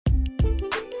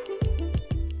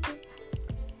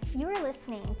You are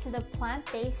listening to the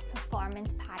Plant-Based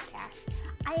Performance Podcast.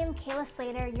 I am Kayla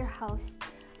Slater, your host,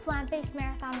 plant-based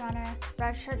marathon runner,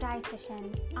 registered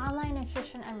dietitian, online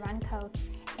nutrition and run coach,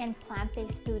 and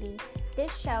plant-based foodie.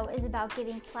 This show is about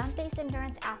giving plant-based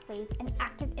endurance athletes and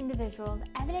active individuals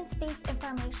evidence-based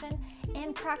information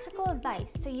and practical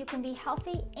advice so you can be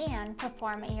healthy and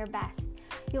perform at your best.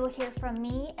 You will hear from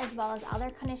me as well as other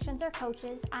clinicians or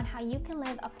coaches on how you can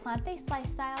live a plant-based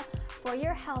lifestyle for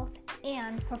your health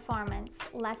and performance.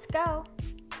 Let's go!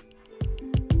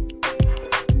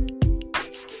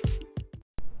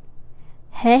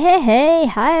 Hey,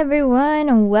 hi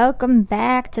everyone, welcome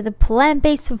back to the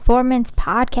Plant-Based Performance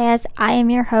Podcast. I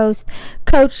am your host,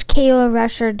 Coach Kayla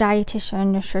Rusher, dietitian,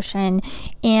 nutrition,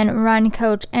 and run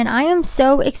coach, and I am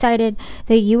so excited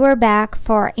that you are back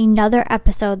for another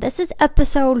episode. This is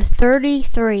episode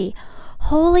 33.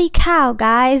 Holy cow,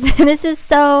 guys. This is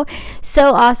so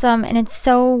awesome, and it's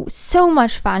so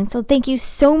much fun. So thank you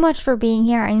so much for being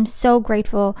here. I am so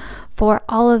grateful for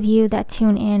all of you that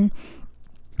tune in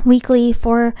weekly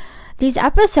for these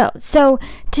episodes. So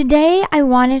today I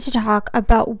wanted to talk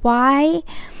about how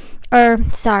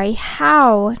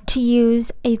to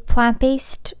use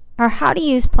plant-based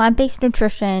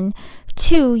nutrition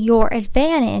to your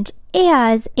advantage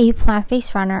as a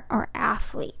plant-based runner or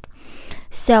athlete.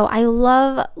 So I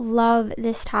love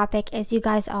this topic, as you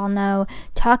guys all know,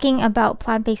 talking about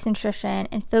plant-based nutrition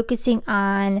and focusing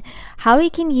on how we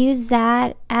can use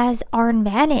that as our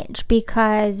advantage,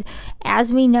 because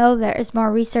as we know, there is more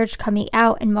research coming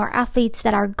out and more athletes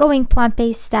that are going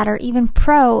plant-based that are even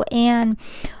pro and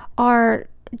are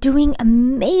doing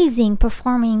amazing,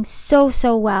 performing so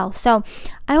well. So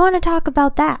I want to talk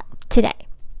about that today.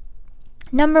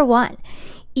 Number 1,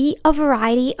 eat a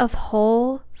variety of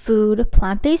whole food,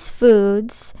 plant-based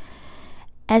foods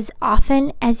as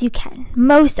often as you can.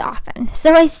 Most often.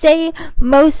 So I say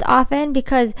most often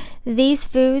because these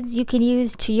foods you can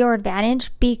use to your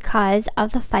advantage because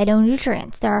of the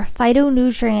phytonutrients. There are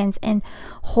phytonutrients in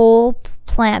whole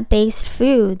plant-based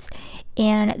foods,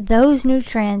 and those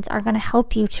nutrients are going to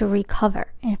help you to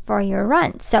recover and for your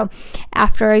run. So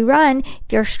after a run,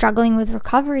 if you're struggling with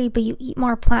recovery but you eat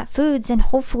more plant foods, then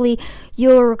hopefully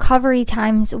your recovery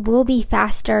times will be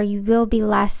faster, you will be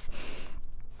less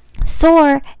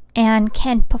sore, and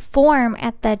can perform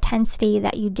at the intensity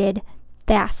that you did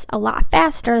a lot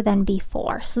faster than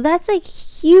before. So that's a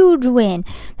huge win.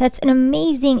 That's an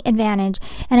amazing advantage.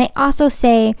 And I also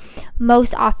say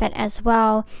most often as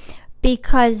well,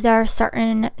 because there are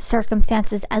certain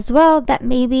circumstances as well that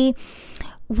maybe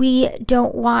we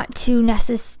don't want to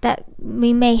that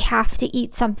we may have to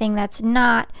eat something that's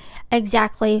not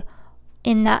exactly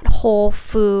in that whole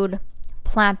food,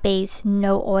 plant-based,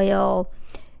 no oil,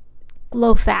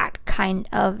 low fat kind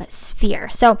of sphere.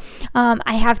 So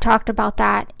I have talked about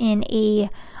that in a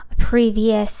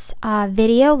previous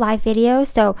live video.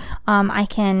 So I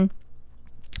can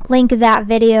link that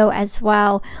video as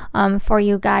well for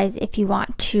you guys if you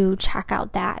want to check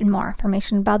out that and more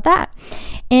information about that.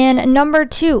 And number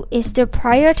 2 is to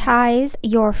prioritize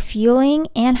your fueling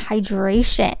and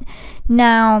hydration.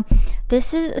 Now,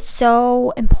 this is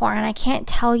so important. I can't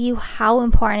tell you how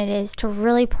important it is to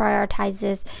really prioritize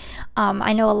this.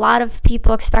 I know a lot of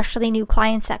people, especially new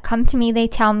clients that come to me, they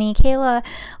tell me, Kayla,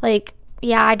 I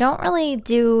don't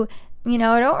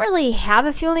really have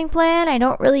a fueling plan. I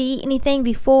don't really eat anything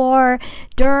before,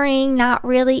 during, not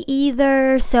really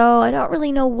either. So I don't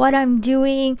really know what I'm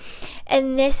doing.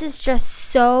 And this is just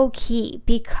so key,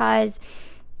 because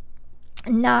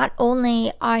not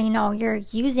only are, you're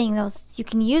using those, you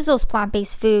can use those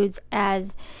plant-based foods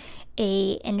as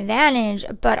an advantage,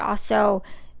 but also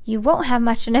you won't have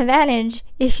much an advantage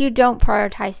if you don't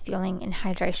prioritize fueling and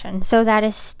hydration. So that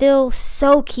is still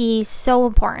so key, so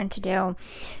important to do,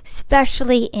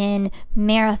 especially in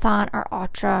marathon or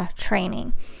ultra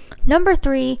training. Number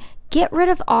 3, get rid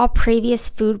of all previous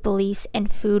food beliefs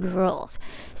and food rules.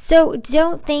 So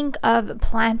don't think of the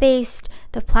plant-based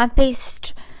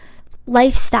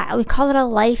lifestyle. We call it a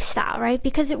lifestyle, right?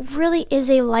 Because it really is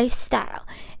a lifestyle.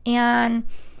 And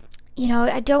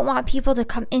I don't want people to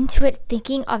come into it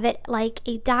thinking of it like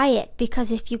a diet,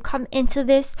 because if you come into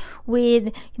this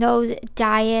with those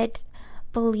diet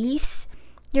beliefs,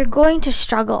 you're going to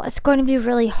struggle. It's going to be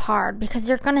really hard, because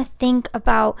you're going to think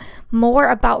more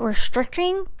about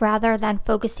restricting rather than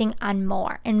focusing on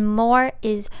more. And more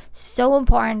is so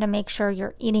important to make sure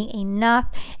you're eating enough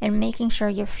and making sure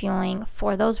you're fueling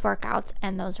for those workouts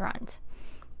and those runs.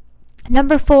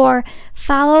 Number 4,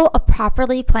 follow a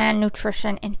properly planned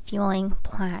nutrition and fueling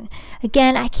plan.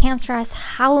 Again, I can't stress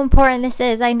how important this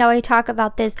is. I know I talk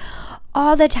about this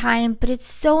all the time, but it's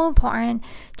so important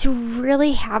to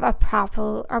really have a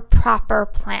proper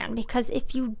plan, because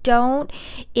if you don't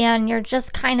and you're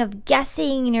just kind of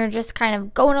guessing and you're just kind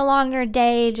of going along your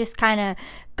day, just kind of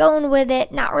going with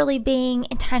it, not really being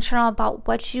intentional about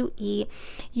what you eat,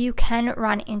 you can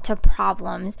run into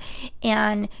problems.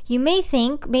 And you may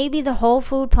think maybe the whole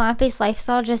food plant-based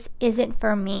lifestyle just isn't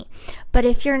for me. But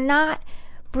if you're not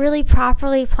really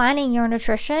properly planning your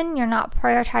nutrition, you're not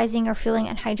prioritizing your fueling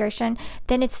and hydration,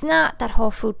 then it's not that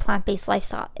whole food plant-based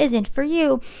lifestyle isn't for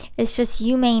you. It's just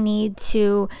you may need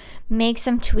to make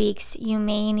some tweaks. You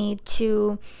may need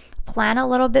to plan a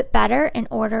little bit better in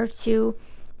order to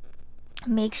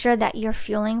make sure that you're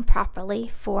fueling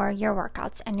properly for your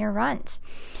workouts and your runs.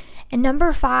 And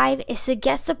number 5 is to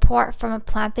get support from a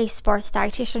plant-based sports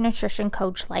dietitian nutrition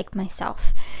coach like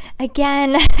myself.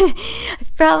 Again, I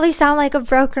probably sound like a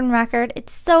broken record.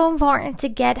 It's so important to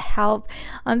get help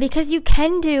because you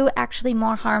can do actually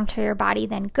more harm to your body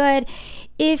than good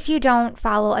if you don't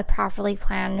follow a properly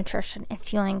planned nutrition and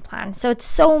fueling plan. So it's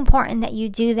so important that you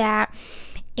do that.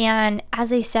 And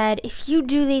as I said, if you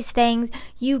do these things,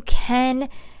 you can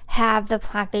have the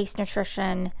plant-based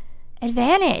nutrition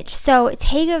advantage. So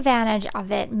take advantage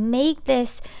of it. Make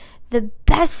this the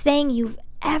best thing you've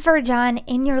ever done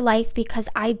in your life, because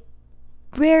I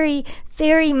very,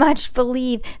 very much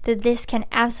believe that this can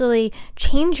absolutely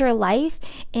change your life,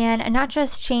 and not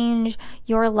just change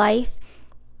your life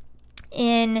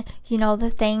in,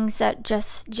 the things that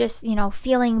just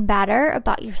feeling better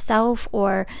about yourself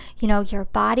or, your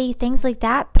body, things like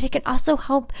that. But it can also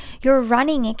help your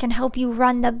running. It can help you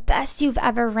run the best you've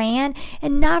ever ran.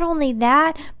 And not only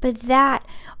that, but that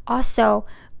also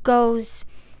goes,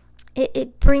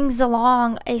 it brings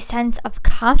along a sense of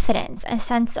confidence, a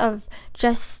sense of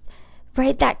just,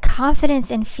 right, that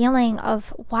confidence and feeling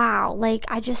of, wow, like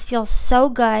I just feel so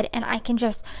good and I can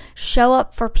just show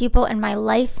up for people in my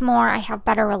life more. I have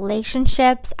better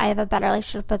relationships. I have a better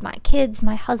relationship with my kids,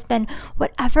 my husband,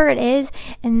 whatever it is.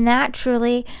 And that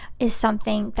truly is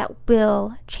something that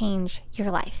will change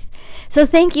your life. So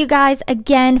thank you guys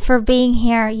again for being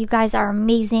here. You guys are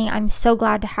amazing. I'm so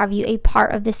glad to have you a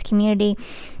part of this community.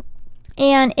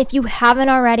 And if you haven't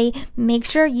already, make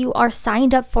sure you are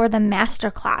signed up for the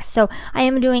masterclass. So I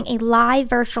am doing a live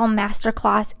virtual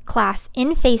masterclass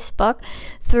in Facebook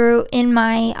in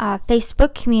my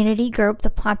Facebook community group, the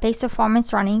Plant-Based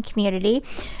Performance Running Community.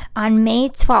 On May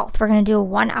 12th, we're going to do a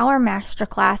 1-hour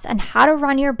masterclass on how to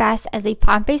run your best as a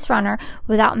plant-based runner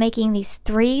without making these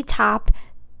 3 top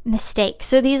mistakes.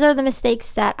 So these are the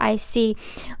mistakes that I see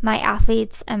my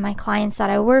athletes and my clients that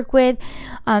I work with,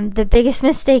 the biggest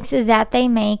mistakes that they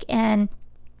make, and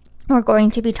we're going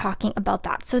to be talking about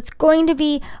that. So it's going to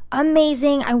be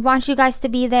amazing. I want you guys to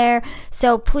be there.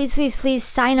 So please, please, please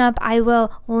sign up. I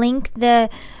will link the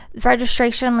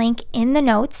registration link in the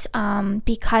notes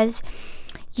because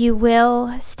you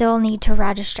will still need to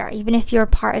register. Even if you're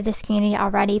part of this community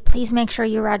already, please make sure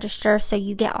you register so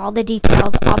you get all the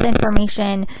details, all the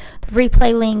information, the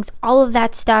replay links, all of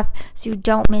that stuff, so you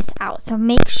don't miss out. So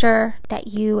make sure that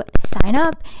you sign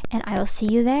up, and I will see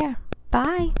you there.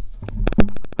 Bye.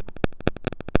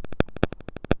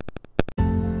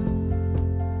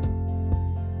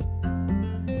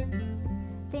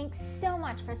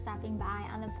 For stopping by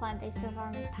on the Plant-Based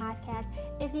Performance Podcast.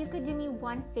 If you could do me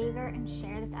one favor and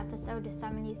share this episode to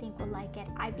someone you think would like it,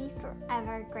 I'd be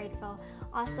forever grateful.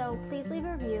 Also, please leave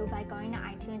a review by going to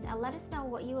iTunes and let us know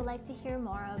what you would like to hear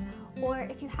more of, or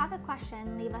if you have a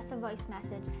question, leave us a voice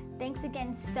message. Thanks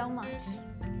again so much.